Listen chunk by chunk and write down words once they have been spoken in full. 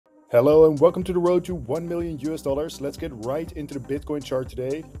Hello and welcome to the road to 1 million US dollars. Let's get right into the Bitcoin chart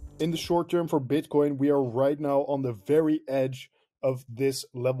today. In the short term for Bitcoin, we are right now on the very edge of this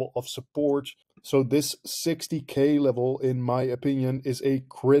level of support. So this 60K level, in my opinion, is a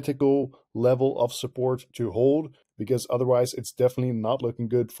critical level of support to hold, because otherwise it's definitely not looking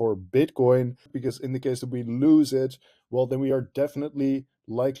good for Bitcoin, because in the case that we lose it, well, then we are definitely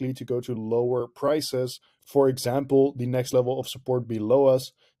likely to go to lower prices. For example, the next level of support below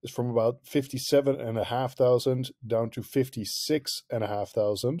us is from about 57,500 down to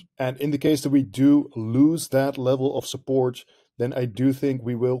 56,500. And in the case that we do lose that level of support, then I do think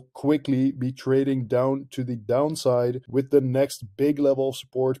we will quickly be trading down to the downside, with the next big level of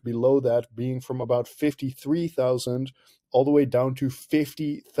support below that being from about 53,000 all the way down to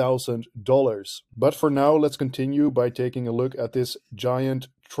 $50,000. But for now, let's continue by taking a look at this giant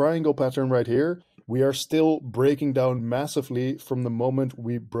triangle pattern right here. We are still breaking down massively from the moment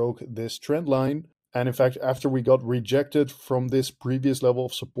we broke this trend line. And in fact, after we got rejected from this previous level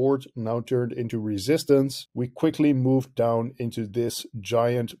of support, now turned into resistance, we quickly moved down into this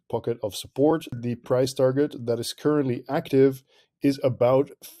giant pocket of support. The price target that is currently active is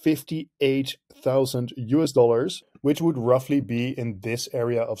about 58,000 US dollars, which would roughly be in this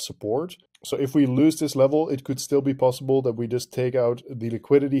area of support. So if we lose this level, it could still be possible that we just take out the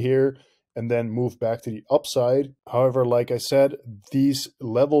liquidity here and then move back to the upside. However, like I said, these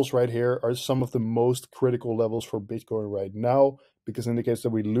levels right here are some of the most critical levels for Bitcoin right now, because in the case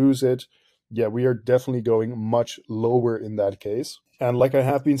that we lose it, yeah, we are definitely going much lower in that case. And like I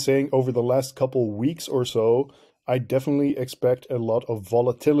have been saying over the last couple weeks or so, I definitely expect a lot of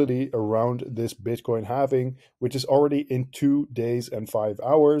volatility around this Bitcoin halving, which is already in 2 days and 5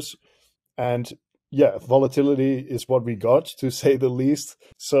 hours. And yeah, volatility is what we got, to say the least.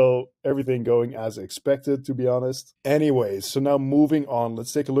 So everything going as expected, to be honest. Anyways, so now moving on,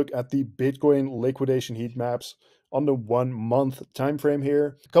 let's take a look at the Bitcoin liquidation heat maps on the 1 month time frame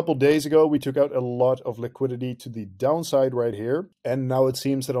here. A couple days ago, we took out a lot of liquidity to the downside right here. And now it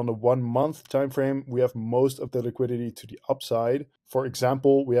seems that on the 1 month time frame, we have most of the liquidity to the upside. For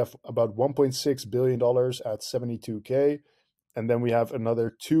example, we have about $1.6 billion at 72K. And then we have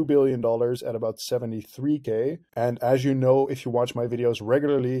another $2 billion at about 73K. And as you know, if you watch my videos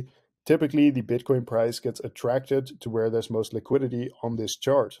regularly, typically the Bitcoin price gets attracted to where there's most liquidity on this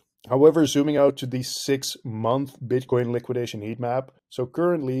chart. However, zooming out to the 6 month Bitcoin liquidation heat map, so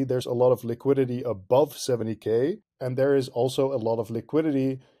currently there's a lot of liquidity above 70K, and there is also a lot of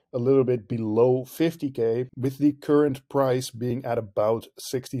liquidity a little bit below 50K, with the current price being at about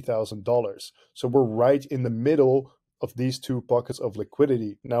 $60,000. So we're right in the middle of these two pockets of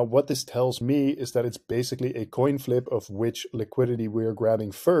liquidity. Now, what this tells me is that it's basically a coin flip of which liquidity we are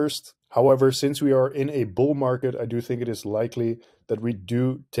grabbing first. However, since we are in a bull market, I do think it is likely that we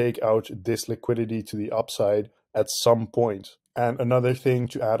do take out this liquidity to the upside at some point. And another thing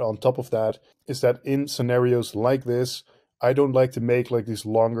to add on top of that is that in scenarios like this, I don't like to make like these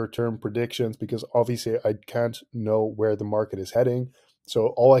longer term predictions, because obviously I can't know where the market is heading.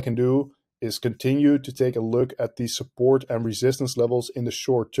 So all I can do is continue to take a look at the support and resistance levels in the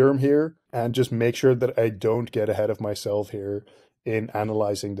short term here, and just make sure that I don't get ahead of myself here in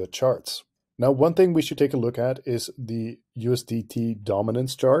analyzing the charts. Now, one thing we should take a look at is the USDT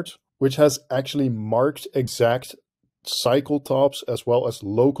dominance chart, which has actually marked exact cycle tops as well as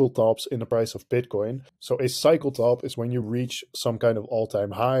local tops in the price of Bitcoin. So a cycle top is when you reach some kind of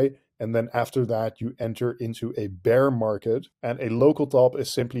all-time high, and then after that, you enter into a bear market. And a local top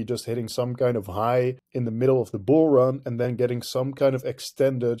is simply just hitting some kind of high in the middle of the bull run and then getting some kind of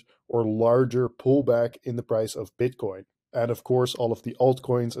extended or larger pullback in the price of Bitcoin. And of course, all of the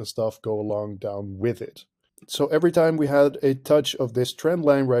altcoins and stuff go along down with it. So every time we had a touch of this trend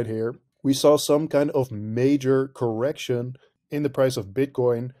line right here, we saw some kind of major correction in the price of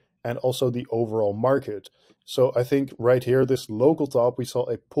Bitcoin and also the overall market. So I think right here, this local top, we saw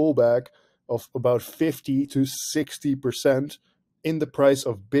a pullback of about 50 to 60% in the price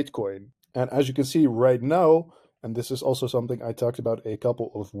of Bitcoin. And as you can see right now, and this is also something I talked about a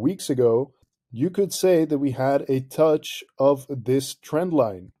couple of weeks ago, you could say that we had a touch of this trend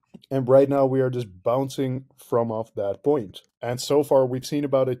line. And right now we are just bouncing from off that point. And so far we've seen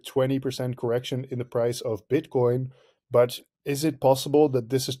about a 20% correction in the price of Bitcoin. But is it possible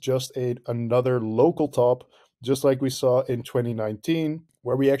that this is just another local top, just like we saw in 2019,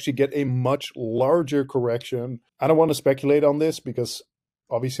 where we actually get a much larger correction? I don't want to speculate on this, because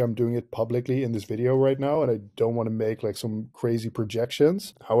obviously I'm doing it publicly in this video right now, and I don't want to make like some crazy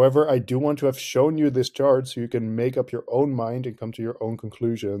projections. However, I do want to have shown you this chart so you can make up your own mind and come to your own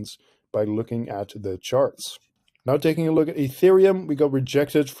conclusions by looking at the charts. Now taking a look at Ethereum, we got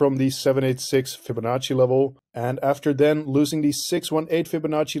rejected from the 786 Fibonacci level. And after then losing the 618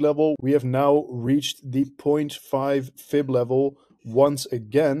 Fibonacci level, we have now reached the 0.5 Fib level once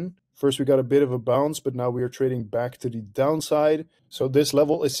again. First we got a bit of a bounce, but now we are trading back to the downside. So this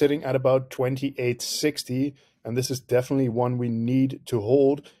level is sitting at about 2860, and this is definitely one we need to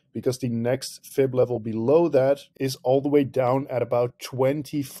hold, because the next Fib level below that is all the way down at about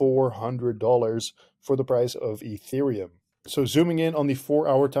 $2,400 for the price of Ethereum. So zooming in on the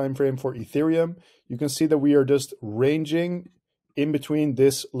 4-hour time frame for Ethereum, you can see that we are just ranging in between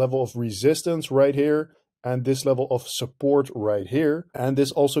this level of resistance right here and this level of support right here. And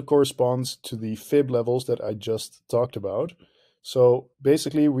this also corresponds to the Fib levels that I just talked about. So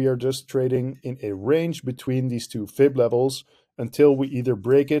basically we are just trading in a range between these two Fib levels until we either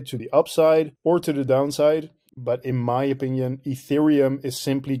break it to the upside or to the downside. But in my opinion, Ethereum is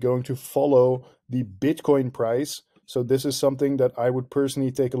simply going to follow the Bitcoin price. So this is something that I would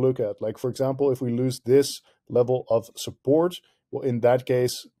personally take a look at. Like, for example, if we lose this level of support, well, in that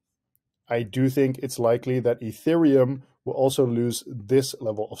case, I do think it's likely that Ethereum will also lose this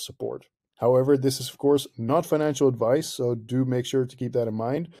level of support. However, this is of course not financial advice, so do make sure to keep that in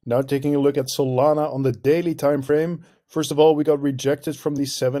mind. Now taking a look at Solana on the daily time frame. First of all, we got rejected from the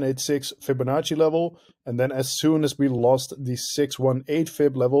 786 Fibonacci level, and then as soon as we lost the 618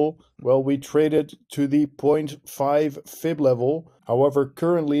 Fib level, well, we traded to the 0.5 Fib level. However,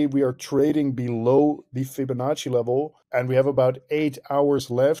 currently we are trading below the Fibonacci level, and we have about 8 hours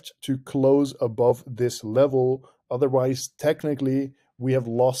left to close above this level. Otherwise, technically, we have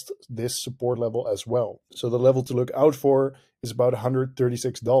lost this support level as well. So the level to look out for is about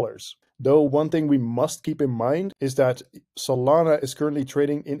 $136. Though one thing we must keep in mind is that Solana is currently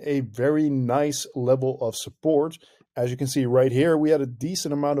trading in a very nice level of support. As you can see right here, we had a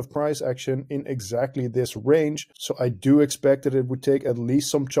decent amount of price action in exactly this range. So I do expect that it would take at least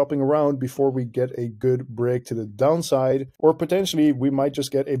some chopping around before we get a good break to the downside, or potentially we might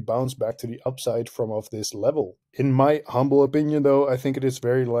just get a bounce back to the upside from off this level. In my humble opinion though, I think it is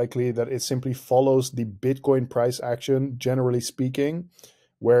very likely that it simply follows the Bitcoin price action, generally speaking,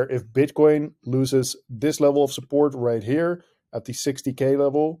 where if Bitcoin loses this level of support right here at the 60K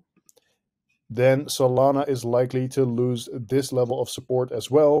level, then Solana is likely to lose this level of support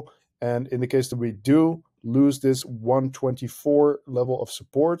as well. And in the case that we do lose this 124 level of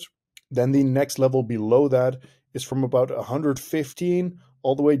support, then the next level below that is from about 115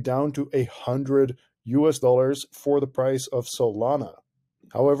 all the way down to $100 for the price of Solana.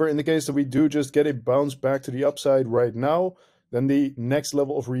 However, in the case that we do just get a bounce back to the upside right now, then the next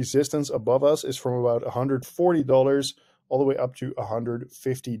level of resistance above us is from about $140 all the way up to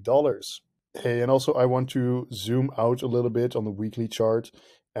 $150. Hey, and also I want to zoom out a little bit on the weekly chart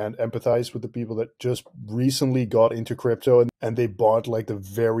and empathize with the people that just recently got into crypto and they bought like the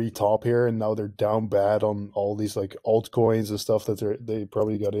very top here, and now they're down bad on all these like altcoins and stuff that they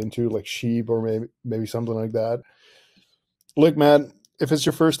probably got into, like sheep or maybe something like that. Look, man, if it's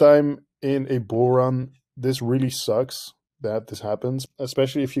your first time in a bull run, this really sucks that this happens,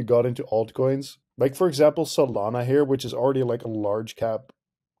 especially if you got into altcoins. Like, for example, Solana here, which is already like a large cap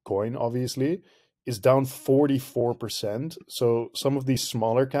coin, obviously, is down 44%. So some of these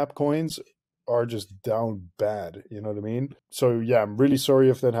smaller cap coins are just down bad, you know what I mean? So yeah, I'm really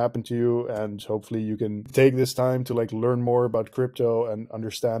sorry if that happened to you, and hopefully you can take this time to like learn more about crypto and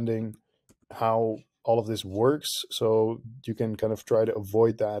understanding how all of this works, so you can kind of try to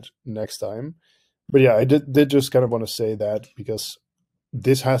avoid that next time. But yeah, I did just kind of want to say that because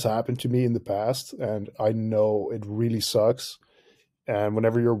this has happened to me in the past, and I know it really sucks. And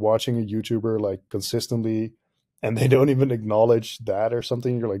whenever you're watching a YouTuber like consistently and they don't even acknowledge that or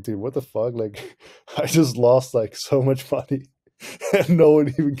something, you're like, dude, what the fuck? Like, I just lost like so much money and no one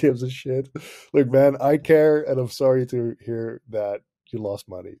even gives a shit. Look, man, I care, and I'm sorry to hear that you lost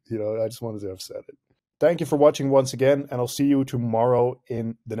money. You know, I just wanted to have said it. Thank you for watching once again, and I'll see you tomorrow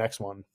in the next one.